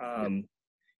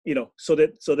 So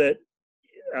that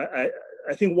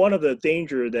I think one of the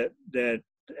danger that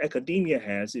academia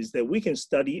has is that we can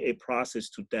study a process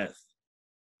to death.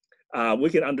 We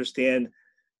can understand,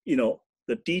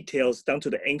 the details down to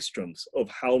the angstroms of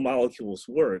how molecules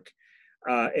work,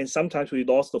 and sometimes we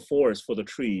lost the forest for the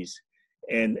trees.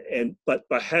 But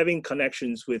having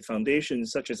connections with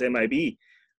foundations such as MIB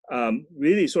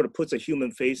really sort of puts a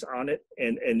human face on it,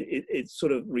 and it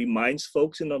sort of reminds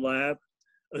folks in the lab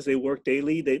as they work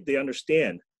daily, they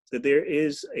understand that there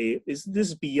is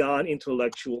this beyond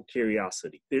intellectual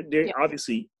curiosity.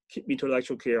 Obviously,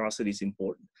 intellectual curiosity is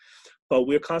important, but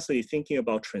we're constantly thinking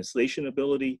about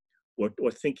translationability.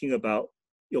 We're thinking about,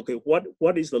 okay,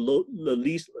 what is the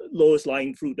lowest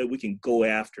lying fruit that we can go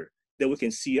after, that we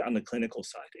can see on the clinical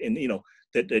side, and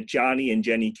that Johnny and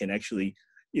Jenny can actually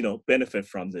benefit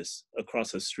from this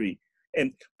across the street.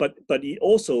 But it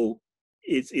also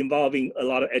it's involving a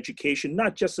lot of education,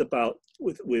 not just about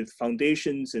with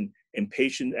foundations and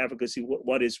patient advocacy,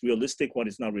 what is realistic, what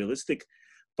is not realistic.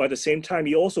 But at the same time,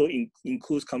 it also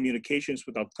includes communications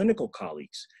with our clinical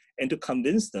colleagues, and to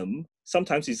convince them.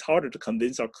 Sometimes it's harder to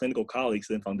convince our clinical colleagues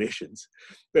than foundations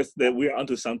that we're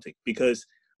onto something, because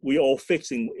we're all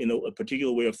fixing a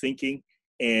particular way of thinking,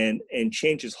 and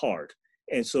change is hard.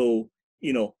 And so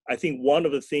I think one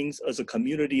of the things as a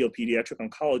community of pediatric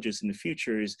oncologists in the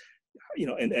future is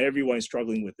and everyone's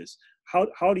struggling with this.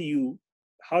 How do you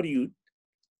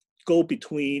go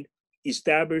between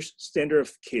established standard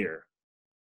of care,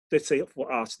 let's say for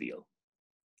osteo,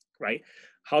 right?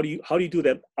 How do you do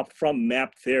that upfront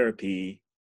map therapy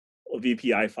or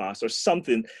VPI-FOS or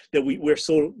something that we're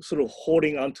so sort of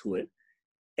holding onto it?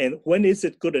 And when is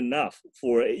it good enough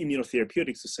for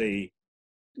immunotherapeutics to say,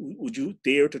 would you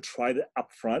dare to try that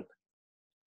upfront?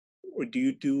 Or do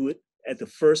you do it at the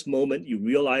first moment you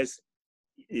realize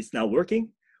it's not working?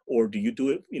 Or do you do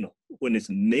it, when it's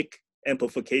MIC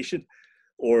amplification?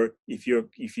 Or if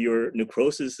your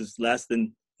necrosis is less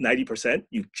than 90%,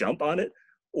 you jump on it?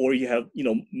 Or you have,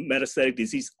 metastatic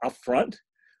disease upfront?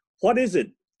 What is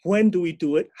it? When do we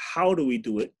do it? How do we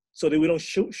do it? So that we don't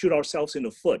shoot ourselves in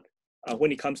the foot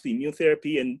when it comes to immune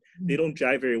therapy, and they don't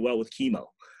jive very well with chemo.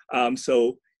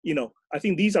 So I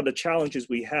think these are the challenges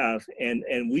we have,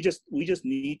 and we just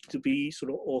need to be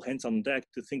sort of all hands on deck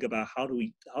to think about how do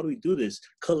we do this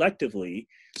collectively,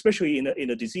 especially in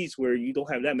a disease where you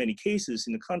don't have that many cases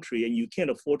in the country, and you can't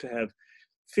afford to have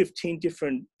 15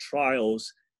 different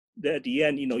trials. That at the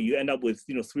end, you end up with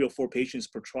 3 or 4 patients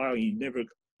per trial. You never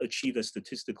achieve a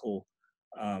statistical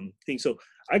thing. So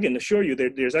I can assure you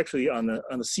that there's actually on the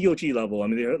COG level,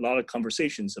 there are a lot of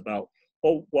conversations about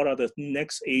what are the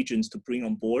next agents to bring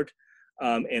on board,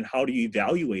 and how do you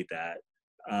evaluate that?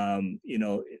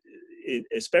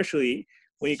 Especially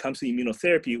when it comes to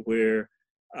immunotherapy, where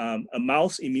a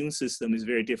mouse immune system is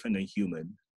very different than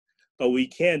human, but we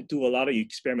can't do a lot of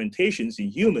experimentations in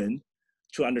human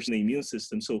to understand the immune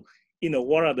system. So,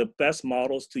 what are the best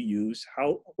models to use?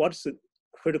 What's the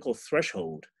critical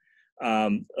threshold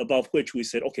above which we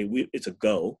said, okay, it's a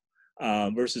go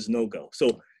versus no go.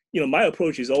 So, my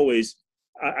approach is always,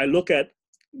 I look at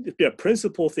the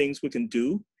principal things we can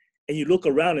do, and you look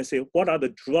around and say, what are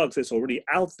the drugs that's already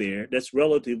out there that's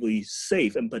relatively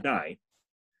safe and benign?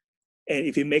 And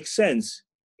if it makes sense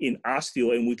in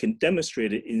osteo and we can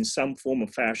demonstrate it in some form or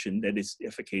fashion that is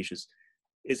efficacious,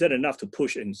 is that enough to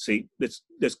push and say, let's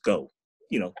go,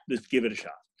 let's give it a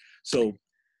shot? So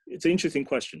it's an interesting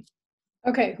question.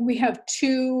 Okay, we have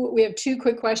two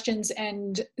quick questions,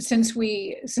 and since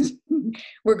we're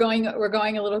going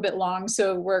a little bit long,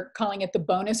 so we're calling it the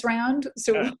bonus round.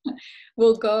 So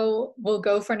we'll go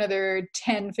for another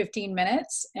 10-15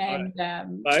 minutes, and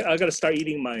I got to start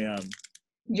eating my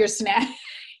your snack,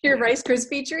 your Rice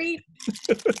Krispie treat.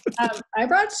 I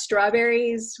brought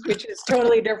strawberries, which is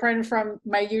totally different from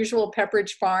my usual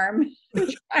Pepperidge Farm,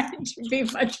 trying to be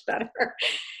much better.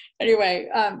 Anyway,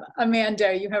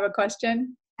 Amanda, you have a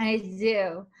question? I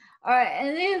do. Are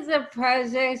any of the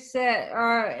projects that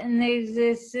are in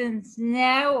existence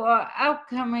now or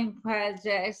upcoming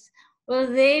projects, will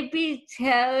they be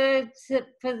tailored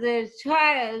for the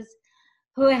child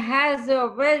who has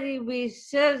already reached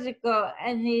surgical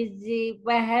NED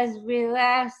but has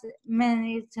relapsed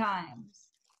many times?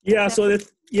 Yeah, so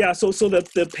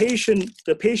the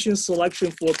patient selection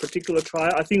for a particular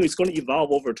trial, I think it's going to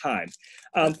evolve over time.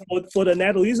 For the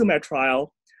natalizumab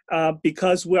trial,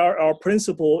 because our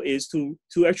principle is to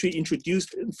actually introduce,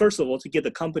 first of all, to get the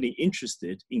company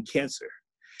interested in cancer.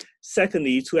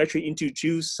 Secondly, to actually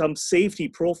introduce some safety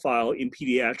profile in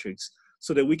pediatrics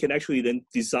so that we can actually then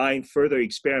design further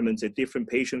experiments at different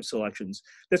patient selections.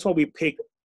 That's why we pick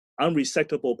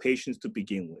unresectable patients to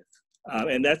begin with.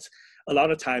 And that's a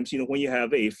lot of times, when you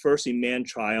have a first-in-man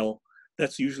trial,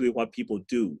 that's usually what people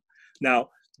do. Now,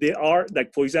 there are,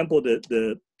 like, for example,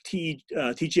 the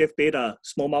TGF-beta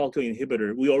small molecule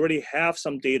inhibitor. We already have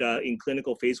some data in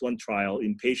clinical phase 1 trial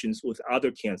in patients with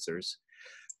other cancers.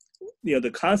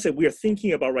 The concept we are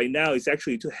thinking about right now is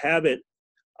actually to have it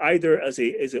either as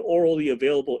an orally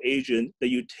available agent that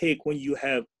you take when you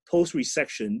have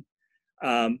post-resection,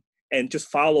 and just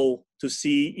follow to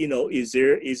see, is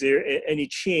there any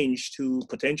change to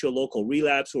potential local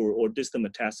relapse or distant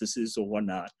metastasis or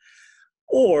whatnot,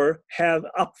 or have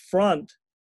upfront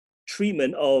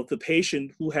treatment of the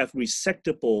patient who have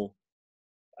resectable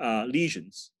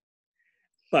lesions,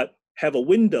 but have a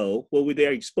window where they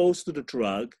are exposed to the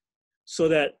drug, so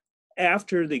that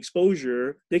after the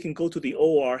exposure, they can go to the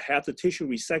OR, have the tissue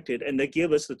resected, and they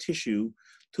give us the tissue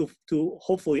to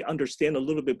hopefully understand a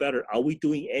little bit better, are we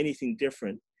doing anything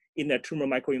different in that tumor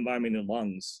microenvironment in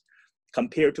lungs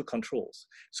compared to controls?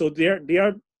 So there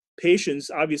are patients,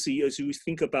 obviously, as we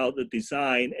think about the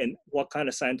design and what kind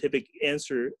of scientific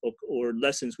answer or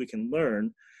lessons we can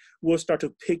learn, we'll start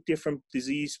to pick different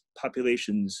disease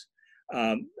populations,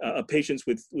 patients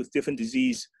with different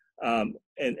disease, and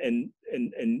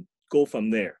go from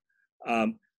there.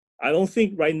 I don't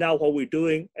think right now what we're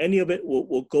doing, any of it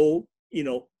will go,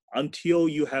 until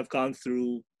you have gone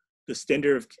through the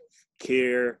standard of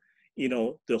care,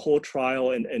 the whole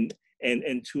trial and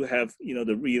to have,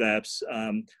 the relapse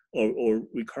or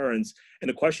recurrence. And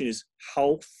the question is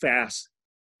how fast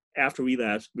after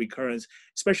relapse recurrence,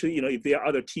 especially, if there are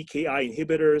other TKI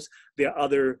inhibitors, there are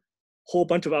other whole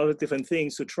bunch of other different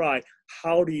things to try.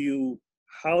 How do you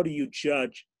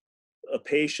judge a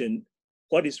patient,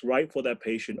 what is right for that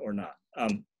patient or not?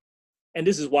 And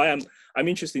this is why I'm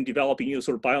interested in developing,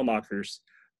 sort of biomarkers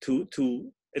to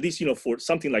at least, for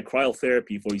something like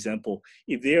cryotherapy, for example,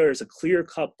 if there is a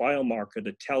clear-cut biomarker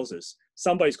that tells us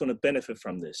somebody's going to benefit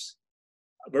from this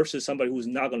versus somebody who's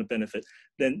not going to benefit,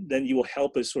 then you will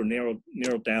help us sort of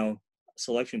narrow down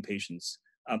selection patients.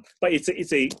 But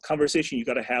it's a conversation you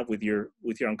got to have with your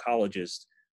oncologist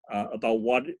about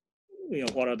what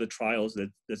are the trials that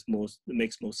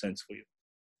makes most sense for you.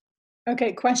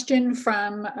 Okay, question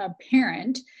from a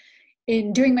parent.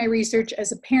 In doing my research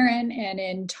as a parent and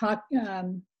in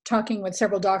talking with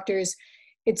several doctors,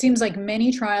 it seems like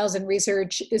many trials and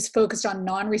research is focused on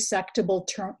non-resectable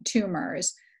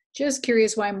tumors. Just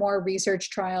curious why more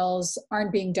research trials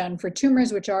aren't being done for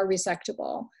tumors which are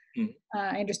resectable.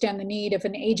 I understand the need if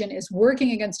an agent is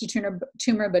working against a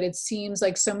tumor, but it seems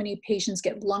like so many patients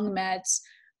get lung mets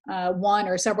one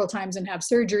or several times and have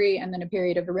surgery and then a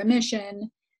period of remission,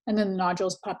 and then the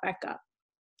nodules pop back up.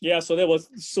 Yeah, so that was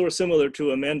sort of similar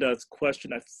to Amanda's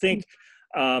question. I think,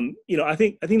 I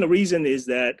think the reason is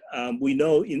that we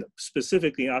know,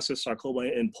 specifically in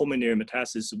osteosarcoma and pulmonary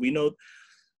metastasis, we know,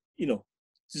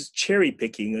 just cherry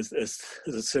picking, as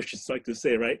the surgeons like to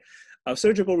say, right?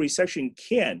 Surgical resection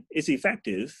is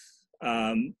effective,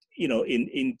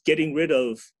 in getting rid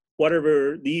of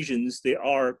whatever lesions they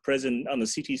are present on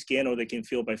the CT scan or they can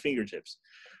feel by fingertips,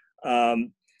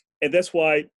 and that's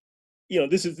why.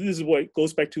 This is what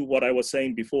goes back to what I was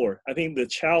saying before. I think the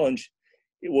challenge,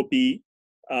 it will be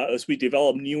as we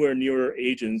develop newer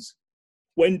agents,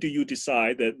 when do you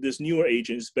decide that this newer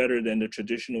agent is better than the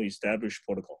traditional established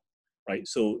protocol, right?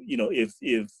 So, if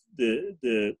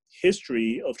the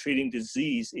history of treating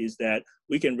disease is that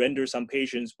we can render some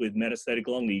patients with metastatic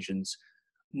lung lesions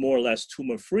more or less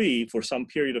tumor-free for some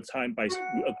period of time by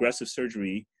aggressive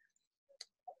surgery,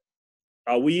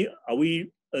 are we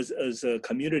as a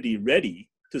community ready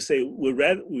to say we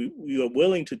are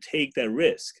willing to take that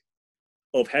risk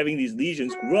of having these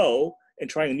lesions grow and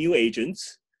trying new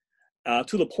agents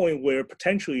to the point where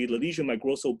potentially the lesion might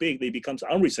grow so big they becomes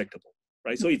unresectable,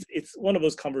 right? So it's one of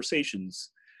those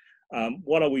conversations.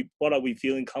 What are we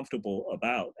feeling comfortable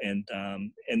about? And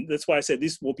that's why I said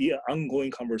this will be an ongoing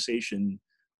conversation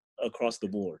across the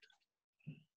board.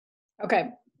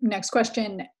 Okay. Next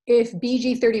question. If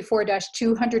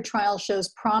BG34-200 trial shows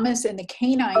promise in the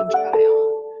canine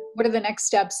trial, what are the next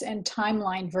steps and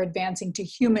timeline for advancing to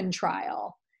human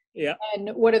trial? Yeah.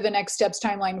 And what are the next steps,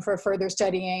 timeline for further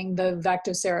studying the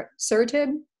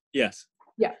vectocertib? Yes.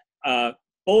 Yeah.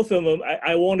 Both of them,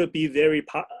 I want to be very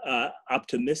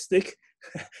optimistic.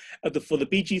 For the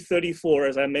BG34,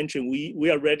 as I mentioned, we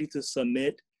are ready to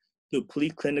submit the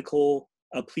preclinical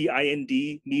pre-IND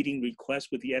meeting request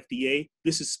with the FDA.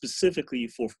 This is specifically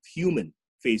for human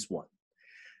phase 1.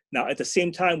 Now, at the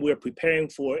same time, we're preparing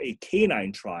for a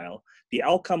canine trial. The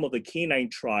outcome of the canine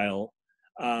trial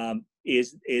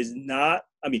is not,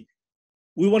 we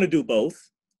want to do both,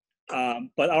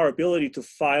 but our ability to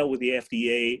file with the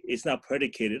FDA is not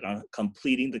predicated on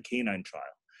completing the canine trial.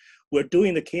 We're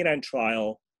doing the canine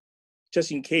trial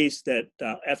just in case that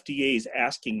FDA is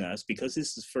asking us, because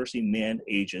this is first in man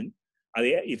agent,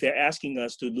 if they're asking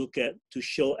us to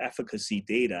show efficacy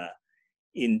data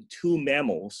in 2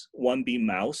 mammals, one being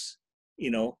mouse,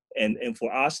 and for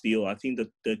osteo, I think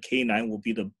that the canine will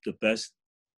be the best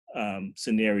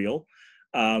scenario.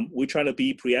 We're trying to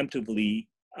be preemptively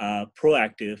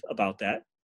proactive about that.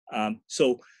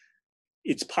 So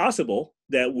it's possible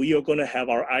that we are going to have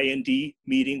our IND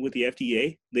meeting with the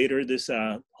FDA later this,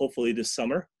 hopefully this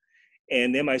summer.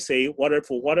 And they might say,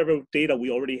 whatever data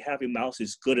we already have in mouse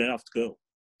is good enough to go,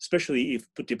 especially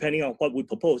depending on what we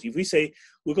propose. If we say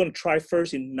we're going to try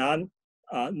first in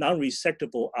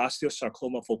non-resectable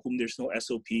osteosarcoma for whom there's no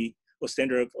SOP or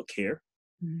standard of care,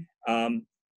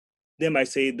 they might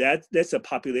say that's a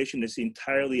population that's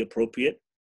entirely appropriate.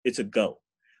 It's a go.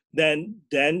 Then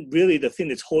really the thing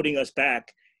that's holding us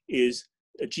back is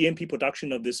a GMP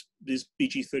production of this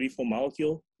BG34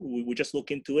 molecule. We just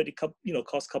look into it. It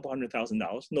costs a couple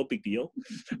 $100,000, no big deal.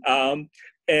 And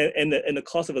the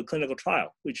cost of a clinical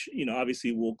trial, which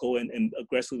obviously we'll go and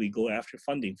aggressively go after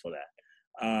funding for that.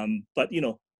 But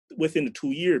within the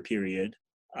 2-year period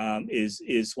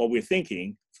is what we're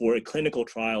thinking for a clinical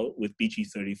trial with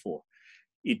BG34.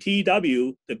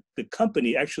 TW, the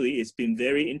company actually has been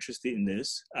very interested in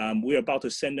this. We're about to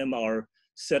send them our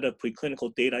set of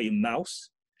preclinical data in mouse.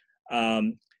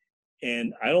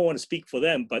 And I don't want to speak for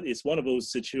them, but it's one of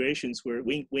those situations where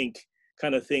wink, wink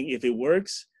kind of thing. If it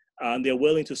works, they're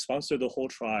willing to sponsor the whole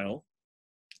trial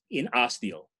in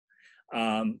osteo.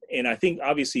 And I think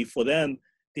obviously for them,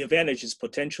 the advantage is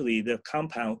potentially the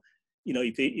compound,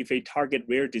 if they target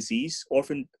rare disease,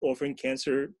 orphan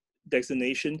cancer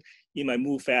designation, it might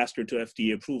move faster to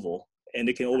FDA approval, and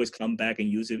they can always come back and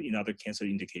use it in other cancer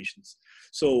indications.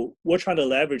 So we're trying to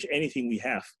leverage anything we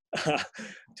have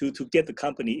to get the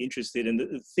company interested. And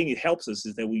the thing it helps us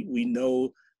is that we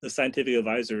know the scientific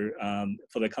advisor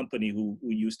for the company who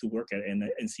we used to work at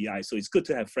NCI. So it's good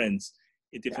to have friends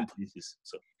in different places.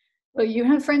 So. Well, you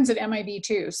have friends at MIB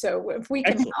too. So if we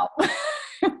can Excellent. help,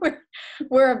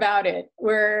 we're about it.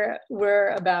 We're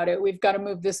about it. We've got to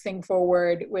move this thing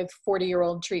forward with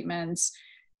 40-year-old treatments.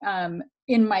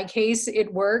 In my case,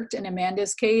 it worked. In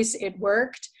Amanda's case, it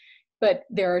worked. But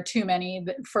there are too many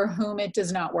for whom it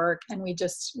does not work. And we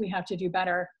have to do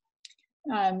better.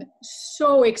 I'm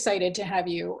so excited to have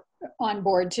you on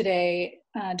board today,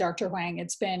 Dr. Huang.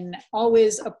 It's been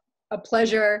always a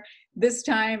pleasure this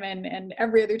time and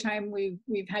every other time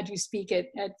we've had you speak at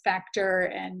Factor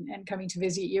and coming to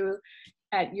visit you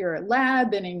at your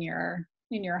lab and in your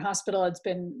hospital. It's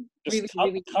been just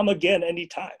really come again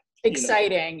anytime.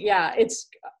 Exciting. Yeah, it's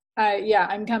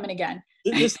I'm coming again.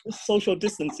 This social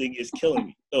distancing is killing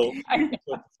me. So I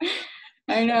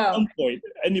know. At some point,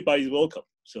 anybody's welcome.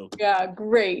 So yeah,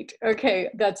 great. Okay,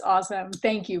 that's awesome.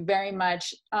 Thank you very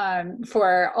much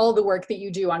for all the work that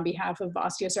you do on behalf of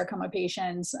osteosarcoma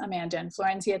patients, Amanda and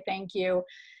Florencia. Thank you.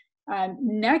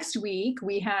 Next week,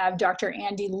 we have Dr.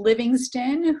 Andy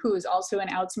Livingston, who is also an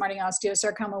Outsmarting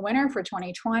Osteosarcoma winner for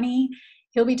 2020.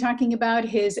 He'll be talking about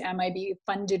his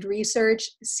MIB-funded research,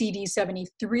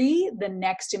 CD73, the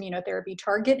next immunotherapy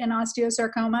target in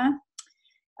osteosarcoma.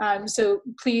 So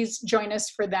please join us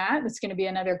for that. It's going to be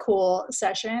another cool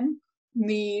session.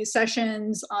 The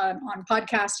sessions on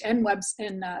podcast and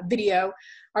video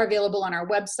are available on our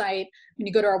website. When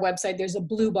you go to our website, there's a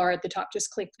blue bar at the top.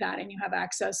 Just click that and you have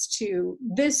access to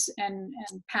this and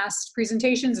past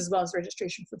presentations as well as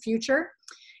registration for future.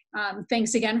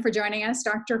 Thanks again for joining us,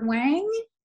 Dr. Huang.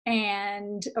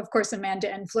 And of course,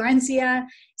 Amanda and Florencia.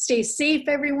 Stay safe,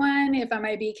 everyone. If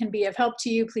MIB can be of help to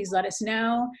you, please let us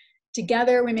know.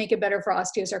 Together, we make it better for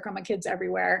osteosarcoma kids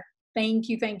everywhere. Thank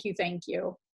you, thank you, thank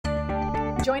you.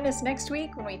 Join us next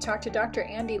week when we talk to Dr.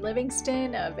 Andy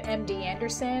Livingston of MD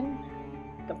Anderson.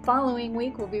 The following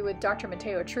week will be with Dr.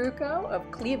 Matteo Trucco of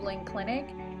Cleveland Clinic,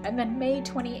 and then May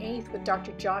 28th with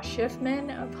Dr. Josh Schiffman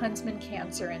of Huntsman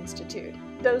Cancer Institute.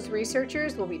 Those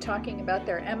researchers will be talking about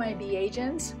their MIB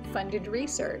Agents funded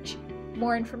research.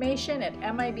 More information at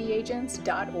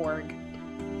mibagents.org.